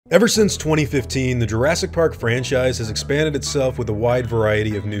Ever since 2015, the Jurassic Park franchise has expanded itself with a wide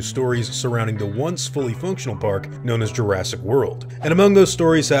variety of new stories surrounding the once fully functional park known as Jurassic World. And among those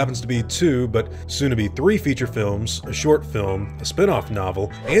stories happens to be two, but soon to be three feature films, a short film, a spin-off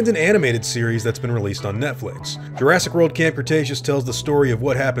novel, and an animated series that's been released on Netflix. Jurassic World Camp Cretaceous tells the story of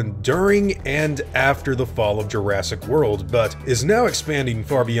what happened during and after the fall of Jurassic World, but is now expanding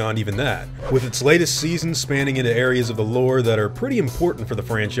far beyond even that, with its latest season spanning into areas of the lore that are pretty important for the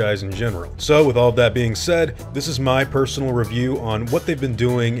franchise in general. So with all of that being said, this is my personal review on what they've been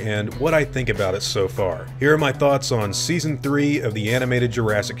doing and what I think about it so far. Here are my thoughts on Season 3 of the animated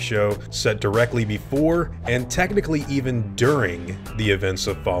Jurassic show, set directly before and technically even during the events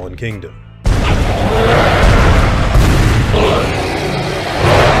of Fallen Kingdom.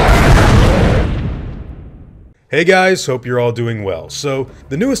 Hey guys, hope you're all doing well. So,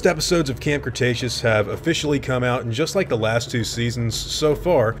 the newest episodes of Camp Cretaceous have officially come out, and just like the last two seasons so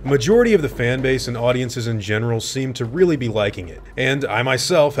far, the majority of the fanbase and audiences in general seem to really be liking it. And I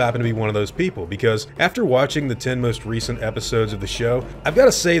myself happen to be one of those people, because after watching the 10 most recent episodes of the show, I've got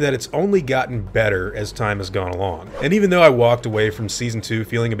to say that it's only gotten better as time has gone along. And even though I walked away from Season 2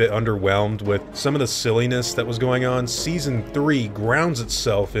 feeling a bit underwhelmed with some of the silliness that was going on, Season 3 grounds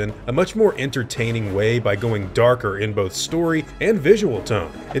itself in a much more entertaining way by going darker in both story and visual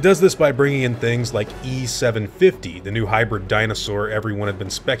tone. It does this by bringing in things like E750, the new hybrid dinosaur everyone had been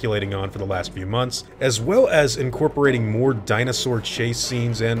speculating on for the last few months, as well as incorporating more dinosaur chase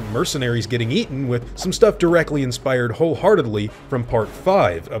scenes and mercenaries getting eaten with some stuff directly inspired wholeheartedly from Part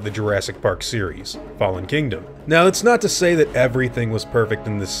 5 of the Jurassic Park series, Fallen Kingdom. Now, it's not to say that everything was perfect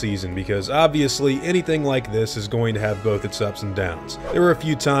in this season, because obviously anything like this is going to have both its ups and downs. There were a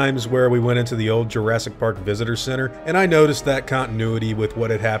few times where we went into the old Jurassic Park Visitor Center, and I noticed that continuity with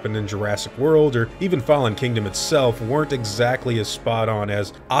what had happened in Jurassic World or even Fallen Kingdom itself weren't exactly as spot on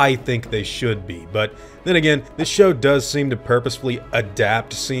as I think they should be. But then again, this show does seem to purposefully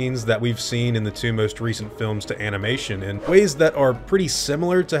adapt scenes that we've seen in the two most recent films to animation in ways that are pretty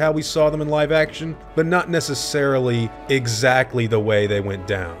similar to how we saw them in live action, but not necessarily exactly the way they went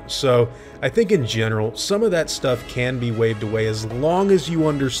down. So I think in general, some of that stuff can be waved away as long as you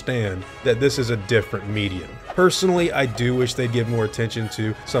understand that this is a different medium. Personally, I do wish they'd give more attention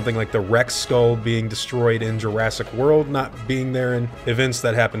to something like the Rex skull being destroyed in Jurassic World not being there in events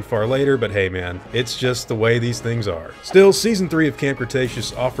that happened far later, but hey man, it's just the way these things are. Still, Season 3 of Camp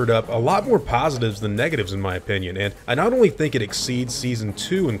Cretaceous offered up a lot more positives than negatives in my opinion, and I not only think it exceeds Season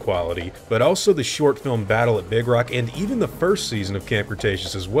 2 in quality, but also the short film Battle at Big Rock and even the first season of Camp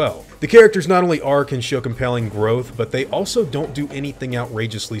Cretaceous as well. The characters not only arc and show compelling growth, but they also don't do anything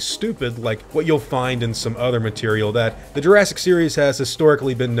outrageously stupid like what you'll find in some other material that the Jurassic series has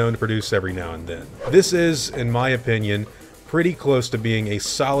historically been known to produce every now and then. This is, in my opinion, pretty close to being a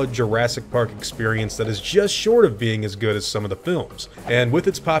solid Jurassic Park experience that is just short of being as good as some of the films. And with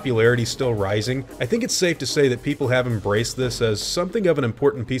its popularity still rising, I think it's safe to say that people have embraced this as something of an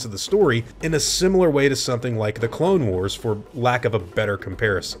important piece of the story in a similar way to something like the Clone Wars, for lack of a better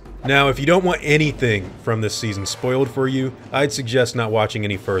comparison. Now, if you don't want anything from this season spoiled for you, I'd suggest not watching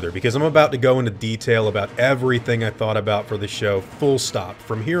any further, because I'm about to go into detail about everything I thought about for the show, full stop,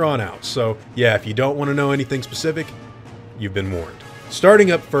 from here on out. So yeah, if you don't want to know anything specific, you've been warned. Starting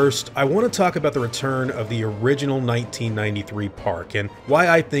up first, I want to talk about the return of the original 1993 park and why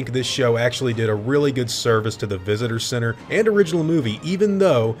I think this show actually did a really good service to the visitor center and original movie, even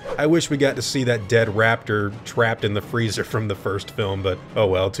though I wish we got to see that dead raptor trapped in the freezer from the first film, but oh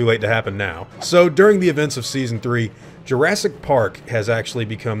well, too late to happen now. So during the events of Season 3, Jurassic Park has actually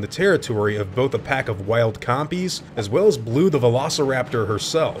become the territory of both a pack of wild compies, as well as Blue the Velociraptor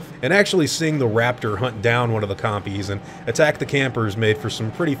herself. And actually seeing the raptor hunt down one of the compies and attack the campers made for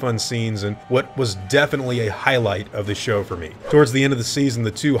some pretty fun scenes and what was definitely a highlight of the show for me. Towards the end of the season,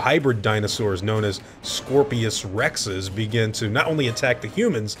 the two hybrid dinosaurs known as Scorpius Rexes begin to not only attack the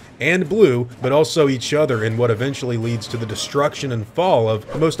humans and Blue, but also each other in what eventually leads to the destruction and fall of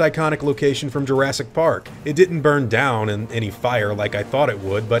the most iconic location from Jurassic Park. It didn't burn down in any fire like I thought it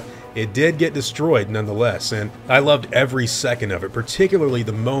would, but it did get destroyed nonetheless, and I loved every second of it, particularly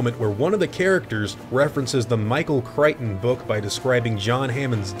the moment where one of the characters references the Michael Crichton book by describing John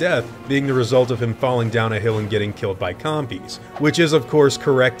Hammond's death being the result of him falling down a hill and getting killed by compies, which is of course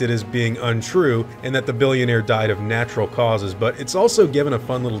corrected as being untrue and that the billionaire died of natural causes, but it's also given a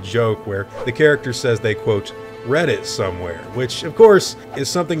fun little joke where the character says they, quote, read it somewhere, which of course is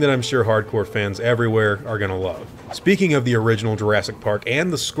something that I'm sure hardcore fans everywhere are gonna love. Speaking of the original Jurassic Park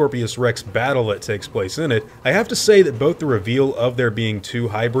and the Scorpius Scorpius Rex battle that takes place in it, I have to say that both the reveal of there being two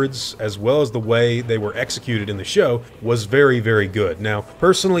hybrids, as well as the way they were executed in the show, was very, very good. Now,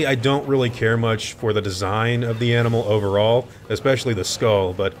 personally, I don't really care much for the design of the animal overall, especially the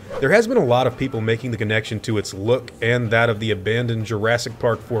skull, but there has been a lot of people making the connection to its look and that of the abandoned Jurassic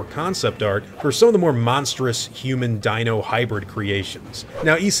Park 4 concept art for some of the more monstrous human dino hybrid creations.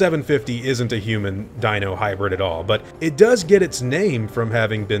 Now, E750 isn't a human dino hybrid at all, but it does get its name from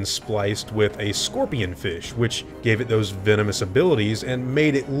having been spliced with a scorpion fish, which gave it those venomous abilities and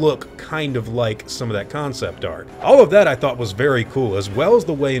made it look kind of like some of that concept art. All of that I thought was very cool, as well as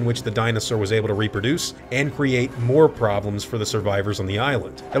the way in which the dinosaur was able to reproduce and create more problems for the survivors on the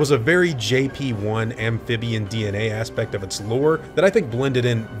island. That was a very JP1 amphibian DNA aspect of its lore that I think blended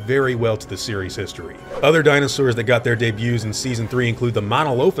in very well to the series history. Other dinosaurs that got their debuts in Season 3 include the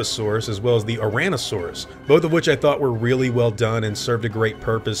Monolophosaurus as well as the Ouranosaurus, both of which I thought were really well done and served a great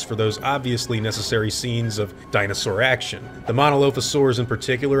purpose for those obviously necessary scenes of dinosaur action. The Monolophosaurus in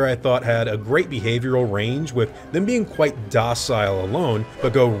particular I thought had a great behavioral range, with them being quite docile alone,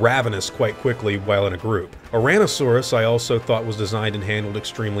 but go ravenous quite quickly while in a group. Ouranosaurus I also thought was designed and handled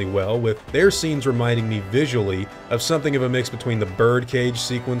extremely well, with their scenes reminding me visually of something of a mix between the birdcage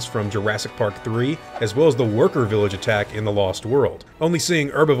sequence from Jurassic Park 3, as well as the worker village attack in The Lost World. Only seeing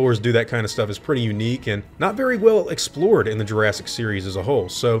herbivores do that kind of stuff is pretty unique and not very well explored in the Jurassic series as a whole,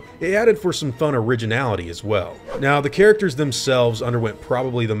 so it added for some fun originality as well. Now, the characters themselves underwent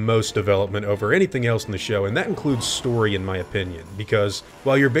probably the most development over anything else in the show, and that includes story in my opinion, because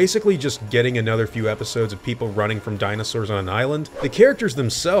while you're basically just getting another few episodes of people running from dinosaurs on an island, the characters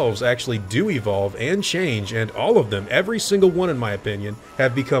themselves actually do evolve and change, and all of them, every single one in my opinion,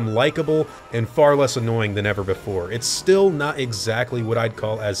 have become likable and far less annoying than ever before. It's still not exactly what I'd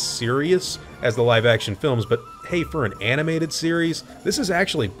call as serious as the live-action films, but hey, for an animated series, this is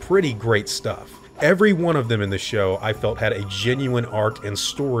actually pretty great stuff. Every one of them in the show I felt had a genuine arc and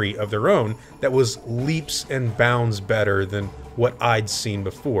story of their own that was leaps and bounds better than what I'd seen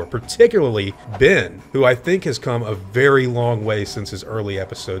before, particularly Ben, who I think has come a very long way since his early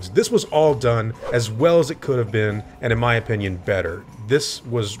episodes. This was all done as well as it could have been, and in my opinion, better. This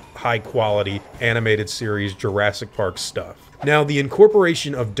was high-quality animated series Jurassic Park stuff. Now, the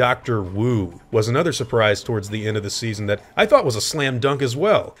incorporation of Dr. Wu was another surprise towards the end of the season that I thought was a slam dunk as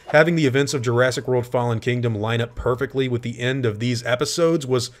well. Having the events of Jurassic World Fallen Kingdom line up perfectly with the end of these episodes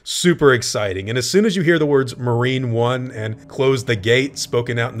was super exciting, and as soon as you hear the words Marine 1 and Close the Gate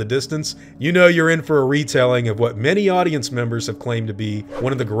spoken out in the distance, you know you're in for a retelling of what many audience members have claimed to be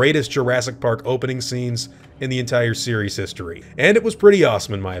one of the greatest Jurassic Park opening scenes in the entire series history. And it was pretty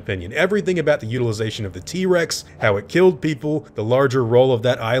awesome in my opinion. Everything about the utilization of the T.rex, how it killed people, the larger role of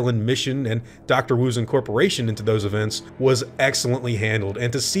that island mission, and Dr. Wu's incorporation into those events was excellently handled,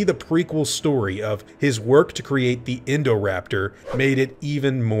 and to see the prequel story of his work to create the Indoraptor made it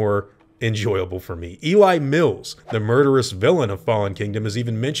even more enjoyable for me. Eli Mills, the murderous villain of Fallen Kingdom, is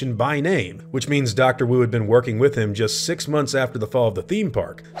even mentioned by name, which means Dr. Wu had been working with him just 6 months after the fall of the theme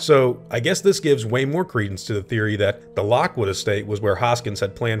park. So I guess this gives way more credence to the theory that the Lockwood estate was where Hoskins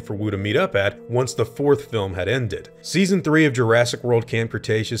had planned for Wu to meet up at once the 4th film had ended. Season 3 of Jurassic World Camp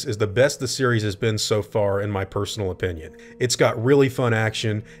Cretaceous is the best the series has been so far in my personal opinion. It's got really fun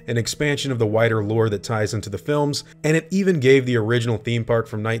action, an expansion of the wider lore that ties into the films, and it even gave the original theme park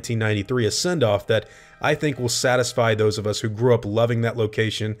from 1993 a send-off that I think will satisfy those of us who grew up loving that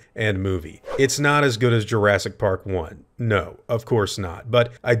location and movie. It's not as good as Jurassic Park 1. No, of course not.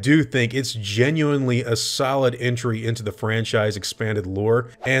 But I do think it's genuinely a solid entry into the franchise expanded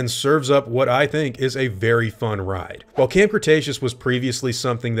lore and serves up what I think is a very fun ride. While Camp Cretaceous was previously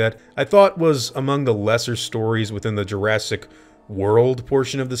something that I thought was among the lesser stories within the Jurassic World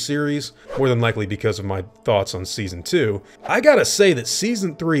portion of the series, more than likely because of my thoughts on Season 2, I gotta say that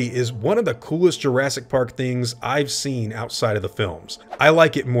Season 3 is one of the coolest Jurassic Park things I've seen outside of the films. I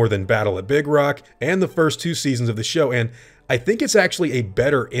like it more than Battle at Big Rock and the first 2 seasons of the show, and I think it's actually a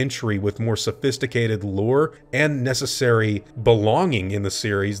better entry with more sophisticated lore and necessary belonging in the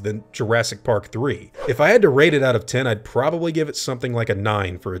series than Jurassic Park 3. If I had to rate it out of 10, I'd probably give it something like a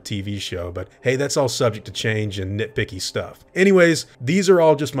 9 for a TV show, but hey, that's all subject to change and nitpicky stuff. Anyways, these are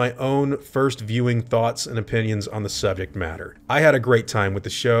all just my own first viewing thoughts and opinions on the subject matter. I had a great time with the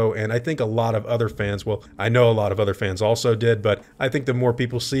show, and I think a lot of other fans, well, I know a lot of other fans also did, but I think the more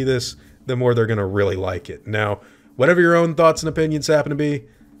people see this, the more they're gonna really like it. Now, whatever your own thoughts and opinions happen to be,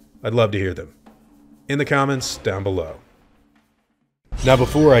 I'd love to hear them in the comments down below. Now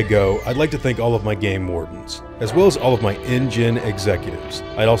before I go, I'd like to thank all of my game wardens, as well as all of my InGen executives.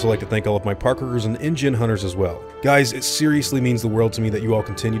 I'd also like to thank all of my parkers and InGen hunters as well. Guys, it seriously means the world to me that you all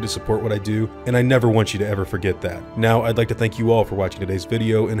continue to support what I do, and I never want you to ever forget that. Now, I'd like to thank you all for watching today's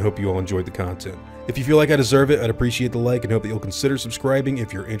video and hope you all enjoyed the content. If you feel like I deserve it, I'd appreciate the like and hope that you'll consider subscribing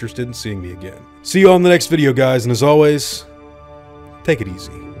if you're interested in seeing me again. See you all in the next video, guys, and as always, take it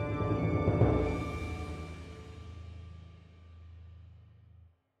easy.